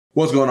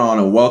What's going on,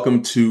 and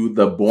welcome to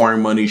the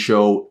Boring Money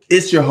Show.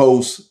 It's your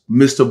host,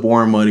 Mr.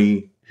 Boring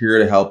Money, here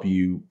to help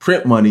you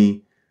print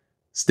money,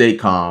 stay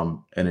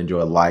calm, and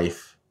enjoy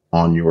life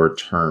on your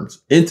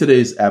terms. In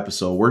today's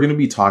episode, we're going to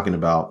be talking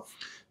about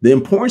the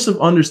importance of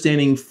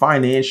understanding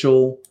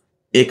financial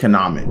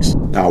economics.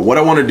 Now, what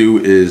I want to do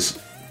is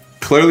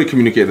clearly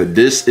communicate that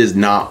this is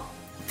not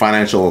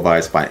financial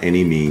advice by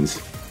any means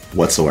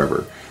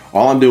whatsoever.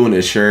 All I'm doing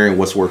is sharing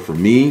what's worked for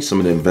me, some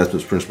of the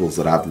investment principles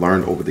that I've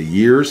learned over the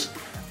years.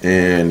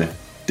 And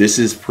this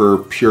is for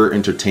pure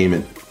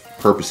entertainment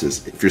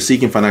purposes. If you're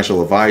seeking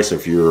financial advice, or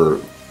if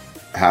you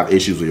have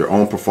issues with your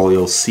own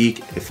portfolio, seek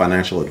a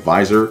financial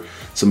advisor,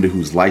 somebody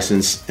who's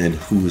licensed and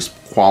who's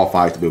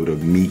qualified to be able to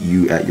meet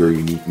you at your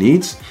unique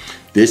needs.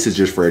 This is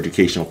just for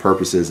educational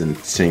purposes and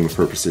entertainment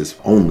purposes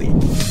only.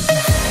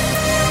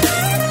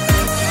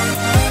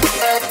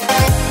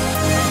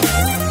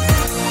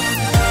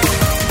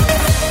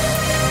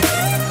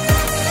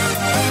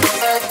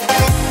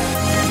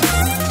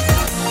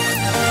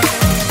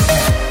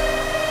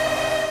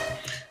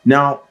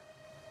 Now,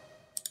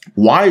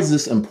 why is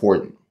this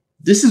important?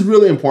 This is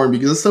really important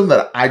because it's something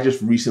that I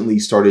just recently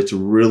started to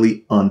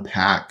really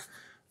unpack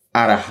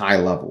at a high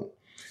level,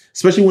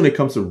 especially when it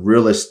comes to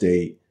real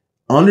estate.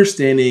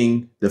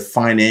 Understanding the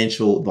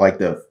financial, like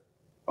the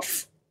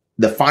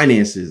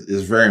finances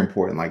is very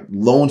important, like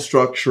loan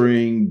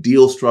structuring,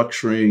 deal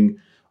structuring,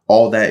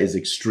 all that is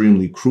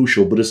extremely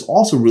crucial, but it's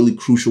also really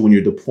crucial when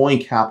you're deploying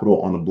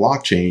capital on the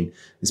blockchain,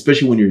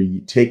 especially when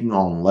you're taking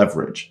on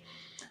leverage.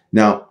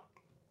 Now,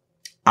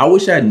 I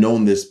wish I had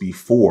known this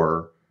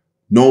before,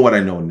 knowing what I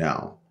know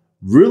now.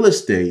 Real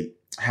estate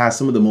has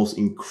some of the most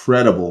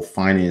incredible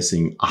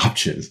financing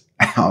options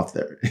out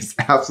there. It's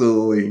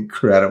absolutely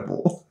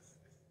incredible,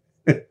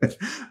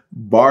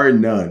 bar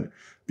none,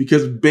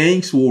 because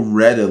banks will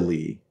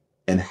readily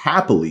and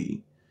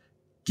happily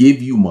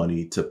give you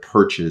money to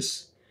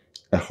purchase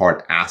a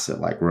hard asset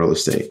like real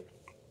estate.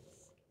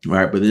 All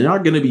right, but they're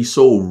not going to be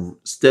so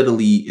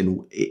steadily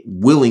and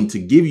willing to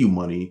give you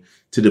money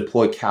to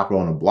deploy capital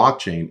on a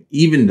blockchain,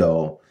 even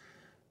though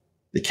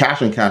the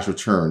cash on cash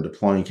return,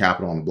 deploying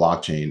capital on the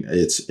blockchain,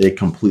 it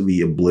completely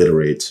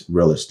obliterates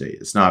real estate.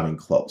 It's not even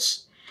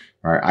close.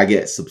 All right, I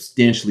get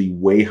substantially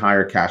way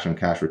higher cash on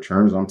cash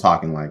returns. I'm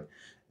talking like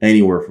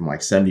anywhere from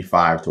like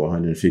 75 to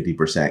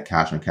 150%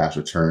 cash on cash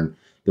return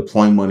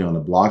deploying money on the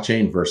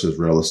blockchain versus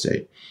real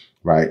estate.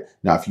 Right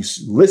now, if you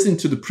listen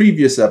to the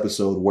previous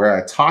episode where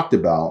I talked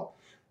about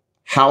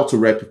how to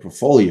rep your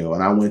portfolio,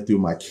 and I went through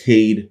my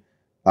CADE,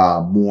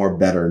 more,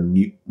 better,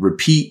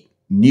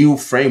 new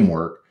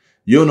framework,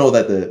 you'll know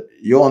that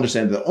you'll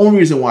understand the only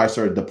reason why I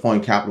started deploying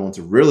capital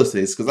into real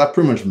estate is because I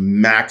pretty much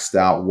maxed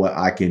out what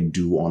I can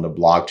do on the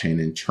blockchain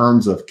in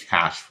terms of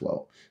cash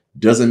flow.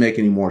 Doesn't make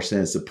any more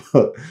sense to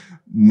put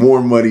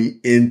more money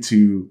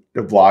into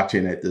the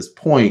blockchain at this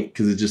point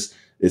because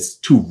it's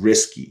too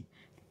risky,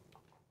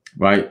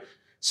 right?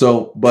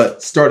 So,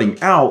 but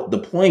starting out,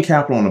 deploying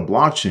capital on a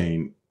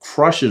blockchain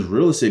crushes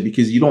real estate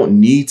because you don't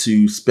need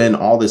to spend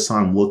all this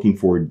time looking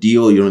for a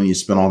deal. You don't need to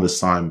spend all this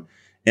time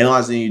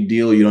analyzing a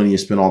deal. You don't need to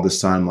spend all this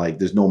time, like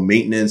there's no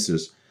maintenance,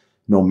 there's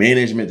no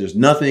management, there's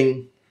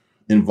nothing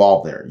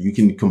involved there. You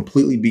can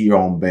completely be your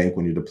own bank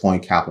when you're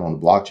deploying capital on the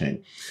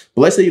blockchain.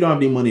 But let's say you don't have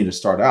any money to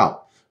start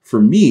out. For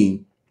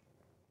me,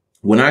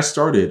 when I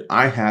started,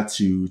 I had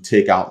to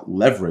take out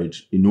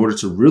leverage in order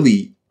to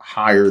really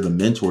hire the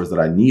mentors that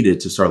I needed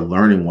to start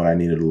learning what I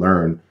needed to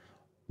learn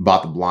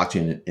about the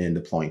blockchain and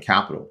deploying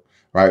capital,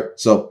 right?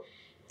 So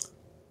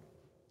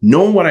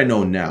knowing what I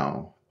know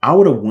now, I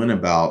would have went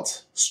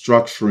about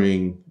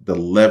structuring the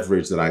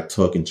leverage that I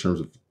took in terms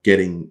of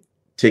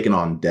taking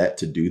on debt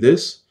to do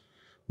this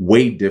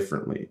way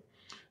differently,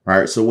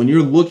 right? So when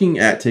you're looking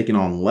at taking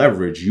on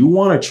leverage, you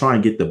want to try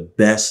and get the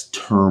best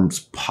terms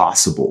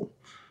possible,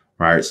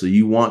 right? So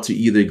you want to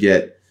either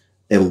get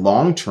a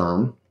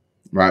long-term,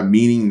 right?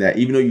 Meaning that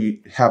even though you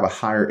have a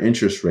higher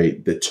interest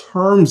rate, the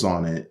terms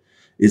on it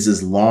is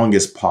as long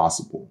as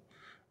possible,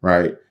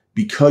 right?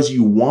 Because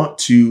you want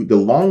to, the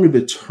longer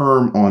the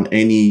term on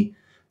any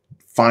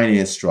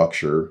finance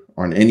structure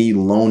or on any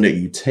loan that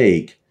you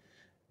take,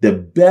 the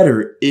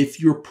better if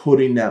you're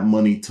putting that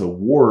money to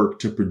work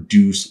to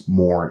produce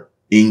more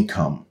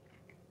income.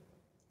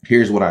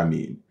 Here's what I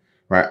mean,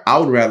 right? I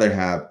would rather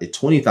have a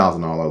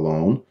 $20,000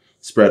 loan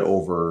spread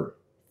over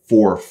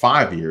 4 or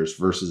 5 years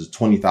versus a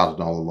 $20,000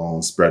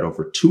 loan spread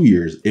over 2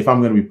 years if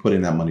I'm going to be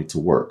putting that money to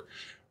work,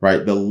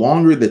 right? The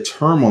longer the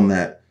term on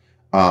that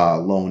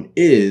loan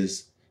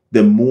is,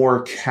 the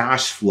more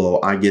cash flow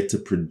I get to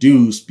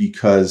produce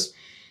because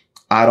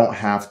I don't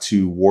have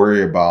to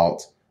worry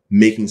about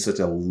making such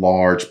a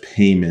large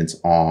payment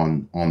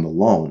on the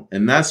loan.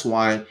 And that's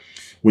why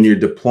when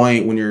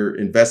you're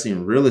investing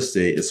in real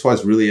estate, it's why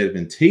it's really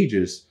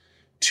advantageous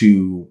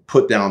to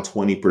put down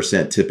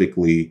 20%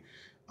 typically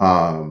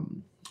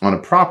on a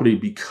property,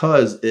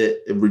 because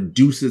it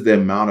reduces the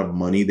amount of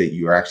money that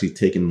you're actually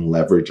taking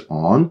leverage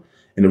on,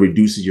 and it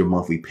reduces your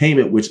monthly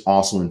payment, which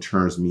also in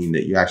turns mean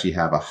that you actually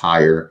have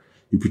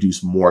you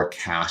produce more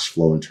cash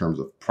flow in terms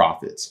of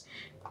profits.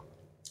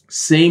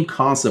 Same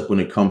concept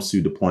when it comes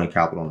to deploying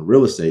capital in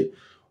real estate.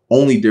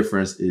 Only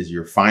difference is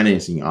your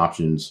financing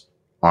options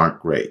aren't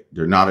great.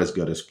 They're not as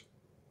good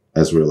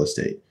as real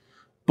estate.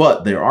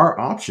 But there are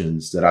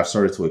options that I've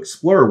started to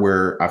explore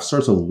where I've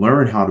started to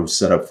learn how to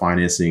set up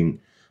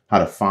financing, how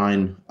to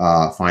find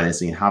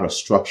financing, how to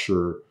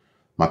structure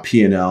my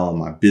P&L and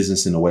my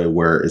business in a way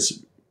where it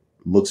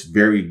looks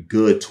very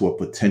good to a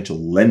potential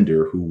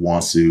lender who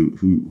wants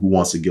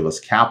to give us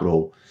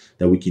capital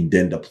that we can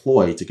then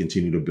deploy to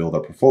continue to build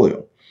our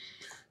portfolio.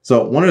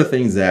 So one of the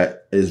things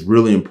that is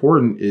really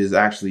important is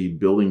actually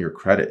building your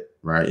credit,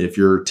 right? If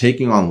you're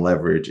taking on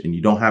leverage and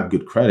you don't have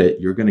good credit,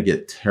 you're going to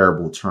get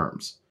terrible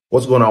terms.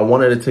 What's going on? I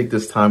wanted to take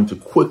this time to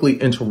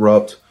quickly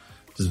interrupt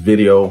this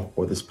video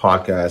or this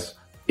podcast.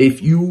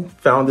 If you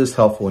found this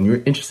helpful and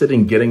you're interested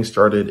in getting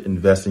started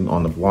investing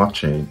on the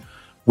blockchain,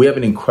 we have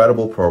an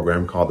incredible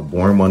program called the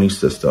Boring Money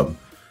System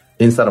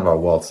inside of our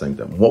Wealth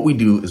Sanctum. What we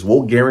do is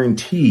we'll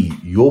guarantee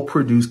you'll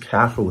produce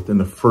cash flow within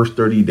the first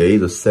 30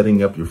 days of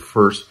setting up your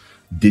first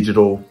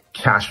digital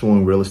cash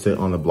flowing real estate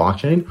on the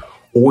blockchain,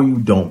 or you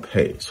don't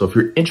pay. So if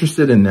you're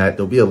interested in that,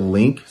 there'll be a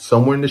link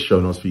somewhere in the show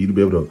notes for you to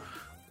be able to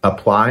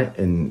apply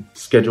and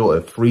schedule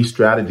a free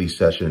strategy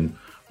session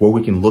where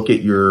we can look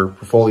at your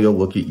portfolio,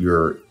 look at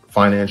your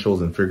financials,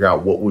 and figure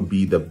out what would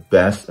be the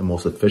best and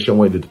most efficient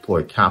way to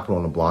deploy capital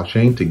on the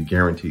blockchain to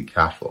guarantee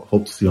cash flow.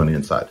 Hope to see you on the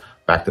inside.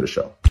 Back to the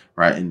show.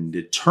 Right. And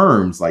the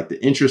terms, like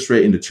the interest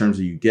rate and the terms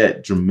that you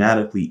get,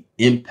 dramatically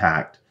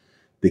impact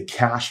the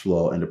cash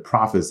flow and the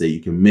profits that you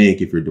can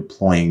make if you're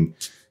deploying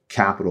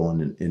capital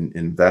in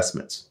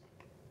investments.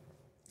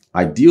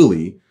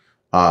 Ideally,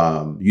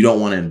 you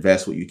don't want to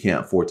invest what you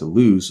can't afford to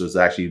lose. So it's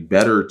actually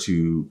better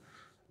to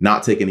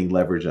not take any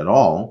leverage at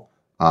all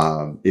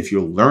if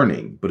you're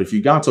learning. But if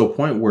you got to a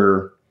point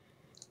where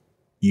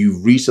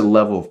you've reached a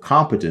level of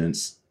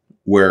competence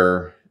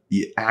where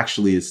you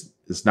actually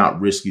it's not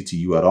risky to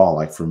you at all.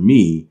 Like for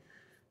me,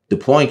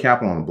 deploying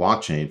capital on a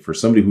blockchain for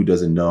somebody who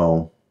doesn't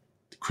know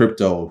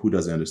crypto, who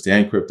doesn't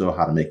understand crypto,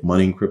 how to make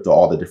money in crypto,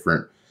 all the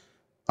different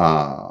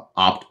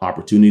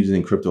opportunities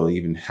in crypto,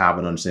 even have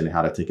an understanding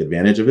how to take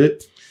advantage of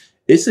it,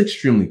 it's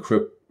extremely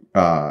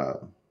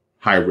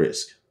high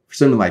risk. For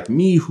someone like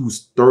me who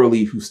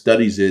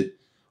studies it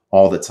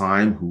all the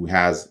time, who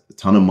has a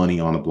ton of money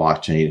on a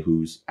blockchain,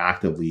 who's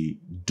actively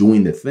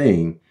doing the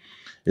thing,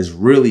 is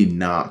really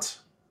not,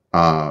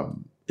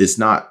 it's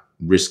not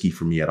risky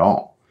for me at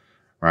all,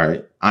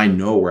 right? I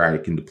know where I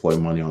can deploy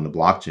money on the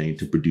blockchain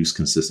to produce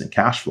consistent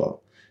cash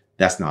flow.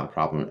 That's not a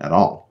problem at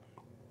all.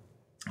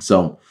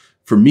 So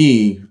for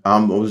me, I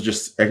was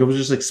just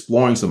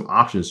exploring some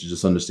options to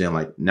just understand,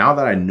 like, now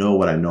that I know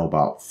what I know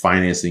about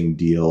financing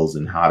deals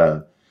and how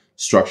to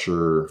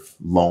structure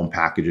loan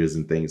packages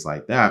and things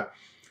like that,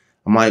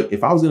 I'm like,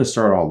 if I was going to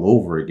start all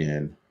over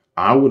again,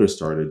 I would have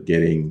started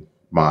getting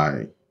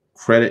my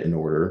credit in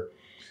order.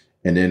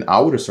 And then I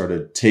would have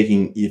started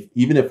taking,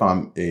 even if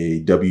I'm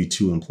a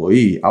W-2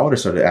 employee, I would have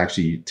started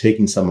actually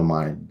taking some of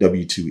my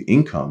W-2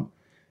 income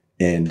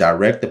and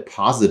direct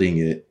depositing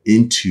it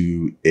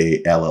into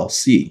a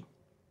LLC,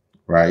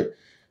 right?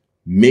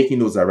 Making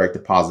those direct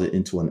deposit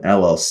into an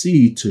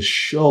LLC to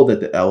show that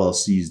the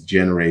LLC is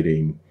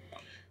generating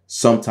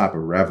some type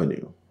of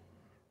revenue,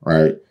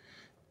 right?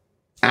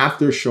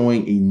 After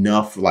showing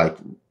enough like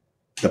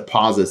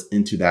deposits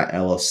into that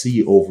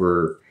LLC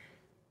over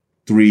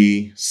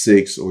 3,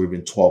 6, or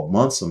even 12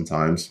 months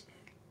sometimes,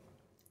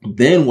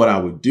 then what I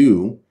would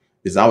do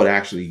is I would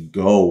actually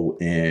go,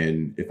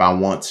 and if I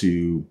want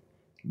to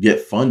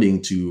get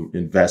funding to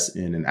invest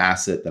in an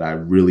asset that I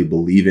really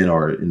believe in,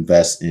 or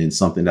invest in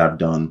something that I've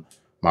done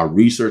my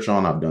research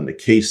on, I've done the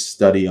case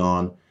study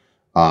on,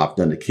 I've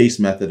done the CADE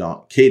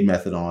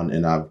method on,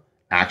 and I've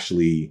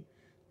actually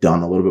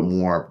done a little bit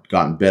more, I've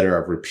gotten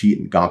better,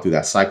 I've gone through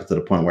that cycle to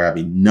the point where I have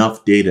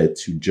enough data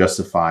to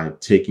justify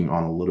taking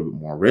on a little bit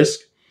more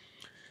risk.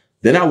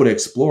 Then I would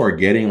explore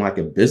getting like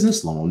a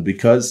business loan,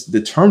 because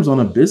the terms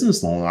on a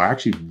business loan are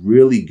actually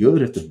really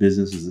good if the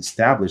business is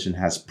established and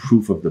has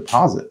proof of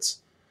deposits.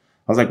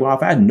 I was like, well,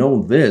 if I had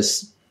known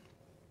this,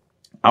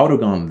 I would have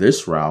gone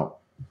this route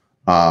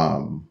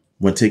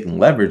when taking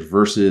leverage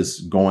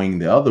versus going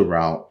the other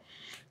route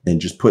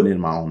and just putting it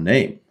in my own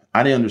name.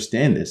 I didn't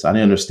understand this. I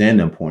didn't understand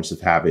the importance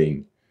of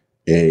having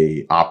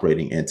a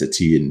operating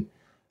entity and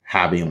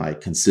having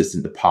like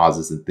consistent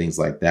deposits and things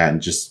like that.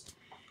 And just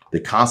the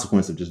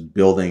consequence of just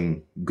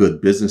building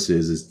good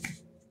businesses is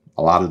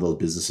a lot of those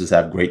businesses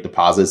have great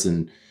deposits.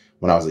 And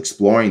when I was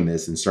exploring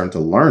this and starting to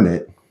learn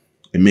it,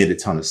 it made a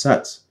ton of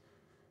sense,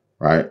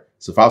 right?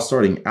 So if I was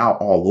starting out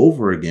all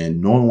over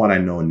again, knowing what I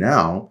know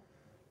now,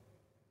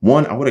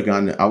 one, I would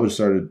have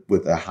started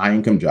with a high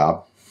income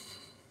job,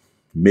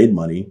 made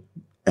money,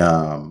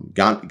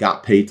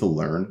 got paid to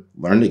learn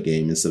the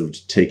game instead of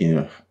just taking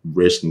a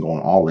risk and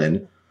going all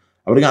in.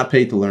 I would have got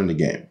paid to learn the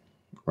game,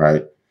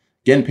 right?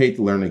 Getting paid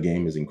to learn the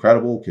game is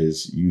incredible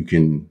because you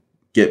can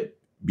get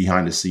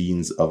behind the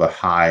scenes of a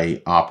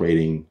high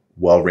operating,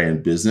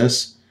 well-ran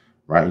business,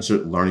 right? And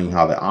start learning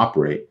how to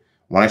operate.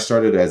 When I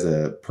started as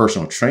a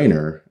personal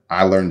trainer,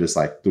 I learned this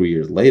like 3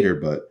 years later,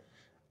 but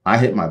I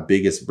hit my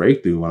biggest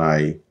breakthrough when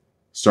I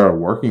started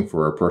working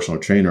for a personal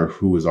trainer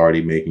who was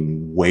already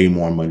making way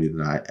more money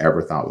than I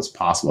ever thought was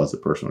possible as a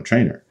personal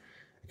trainer.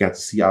 I got to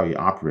see how he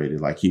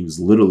operated. Like, he was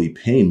literally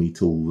paying me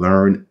to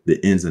learn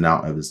the ins and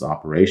outs of this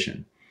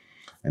operation.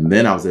 And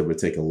then I was able to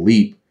take a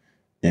leap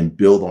and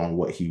build on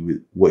what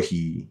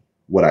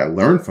I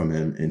learned from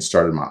him and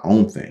started my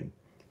own thing.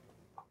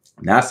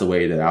 And that's the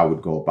way that I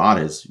would go about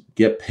it, is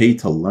get paid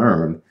to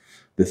learn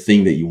the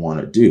thing that you want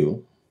to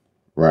do,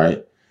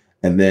 right?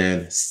 And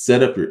then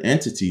set up your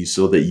entity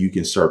so that you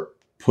can start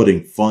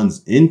putting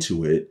funds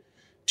into it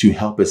to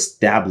help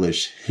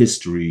establish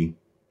history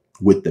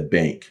with the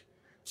bank,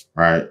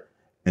 right?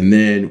 And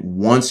then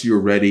once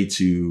you're ready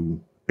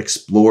to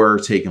explore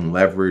taking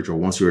leverage, or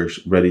once you're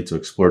ready to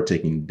explore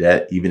taking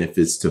debt, even if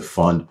it's to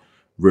fund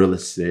real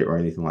estate or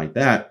anything like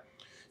that,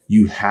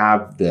 you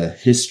have the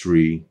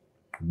history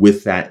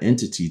with that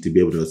entity to be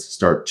able to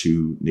start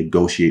to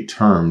negotiate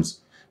terms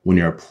when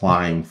you're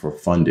applying for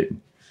funding.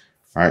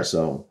 All right.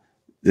 So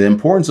the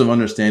importance of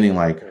understanding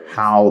like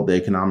how the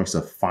economics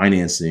of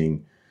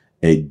financing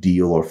a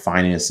deal or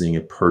financing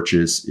a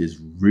purchase is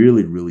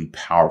really, really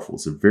powerful.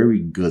 It's a very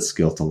good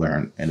skill to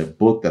learn. And a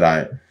book that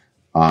I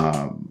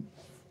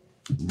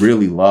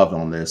really loved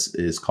on this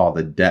is called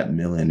The Debt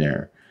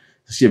Millionaire.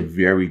 It's a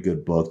very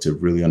good book to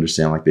really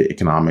understand like the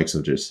economics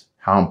of just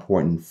how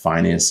important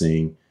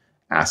financing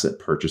asset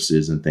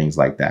purchases and things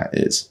like that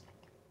is.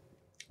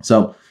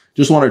 So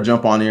just want to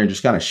jump on here and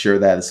just kind of share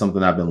that. It's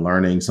something I've been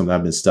learning, something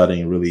I've been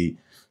studying, really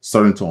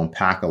starting to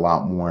unpack a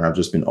lot more. And I've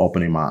just been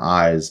opening my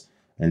eyes.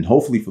 And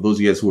hopefully for those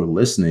of you guys who are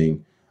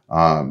listening,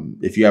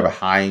 if you have a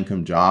high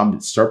income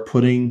job, set up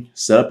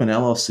an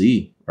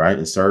LLC, right?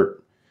 And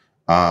start,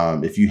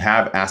 if you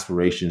have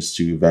aspirations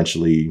to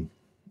eventually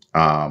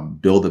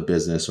build a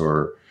business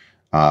or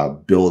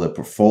build a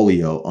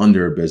portfolio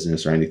under a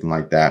business or anything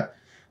like that,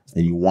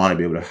 and you want to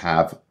be able to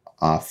have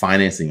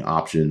financing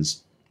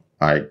options,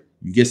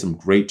 you get some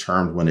great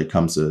terms when it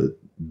comes to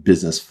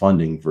business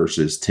funding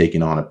versus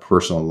taking on a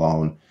personal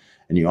loan.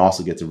 And you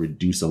also get to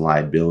reduce the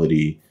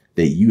liability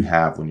that you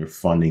have when you're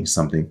funding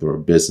something through a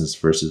business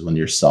versus when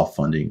you're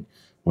self-funding,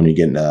 when you're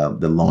getting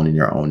the loan in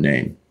your own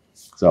name.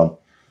 So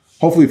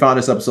hopefully you found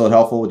this episode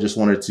helpful. Just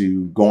wanted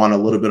to go on a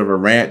little bit of a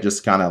rant,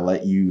 just kind of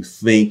let you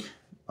think,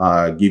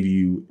 give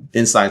you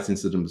insights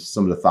into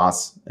some of the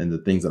thoughts and the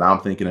things that I'm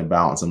thinking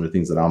about and some of the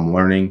things that I'm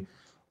learning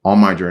on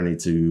my journey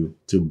to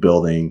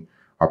building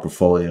our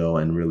portfolio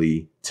and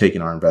really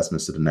taking our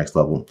investments to the next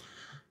level.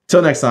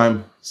 Till next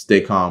time,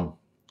 stay calm,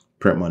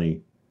 print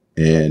money,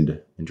 and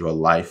enjoy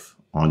life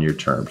on your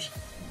terms.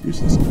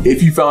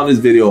 If you found this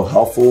video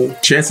helpful,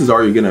 chances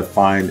are you're going to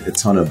find a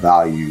ton of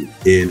value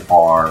in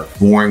our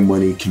Boring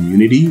Money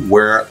community,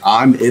 where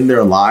I'm in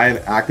there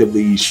live,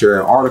 actively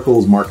sharing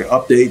articles, market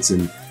updates,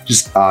 and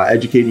just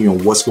educating you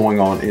on what's going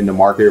on in the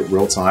market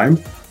real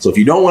time. So if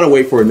you don't want to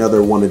wait for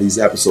another one of these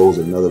episodes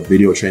or another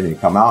video training to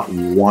come out, and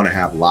you want to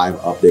have live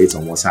updates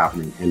on what's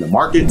happening in the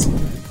market,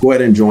 go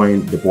ahead and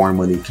join the Boring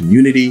Money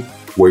community,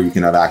 where you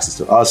can have access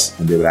to us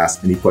and be able to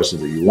ask any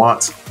questions that you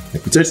want,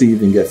 and potentially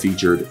even get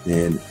featured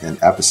in an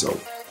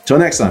episode. Till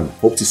next time,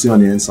 hope to see you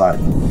on the inside.